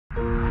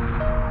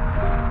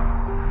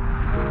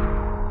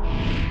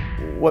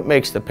What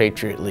makes the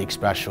Patriot League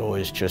special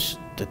is just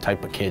the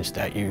type of kids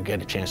that you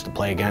get a chance to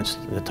play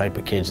against, the type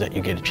of kids that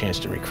you get a chance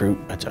to recruit.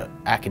 It's an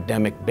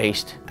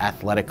academic-based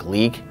athletic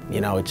league.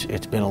 You know,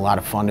 it's been a lot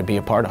of fun to be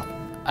a part of.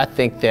 I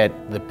think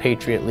that the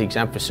Patriot League's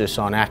emphasis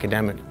on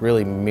academic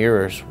really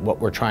mirrors what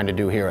we're trying to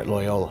do here at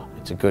Loyola.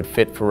 It's a good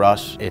fit for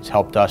us. It's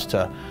helped us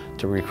to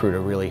recruit a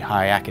really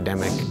high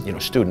academic,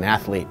 student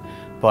athlete.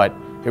 But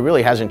it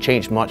really hasn't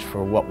changed much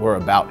for what we're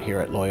about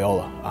here at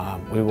Loyola.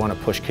 We want to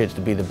push kids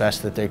to be the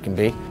best that they can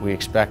be. We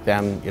expect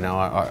them,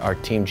 our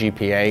team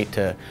GPA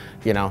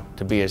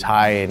to be as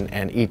high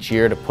and each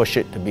year to push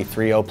it to be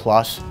 3.0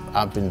 plus.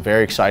 I've been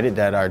very excited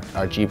that our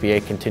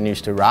GPA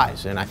continues to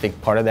rise, and I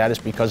think part of that is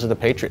because of the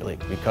Patriot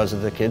League, because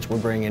of the kids we're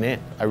bringing in.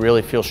 I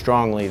really feel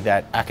strongly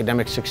that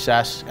academic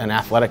success and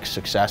athletic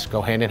success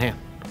go hand in hand.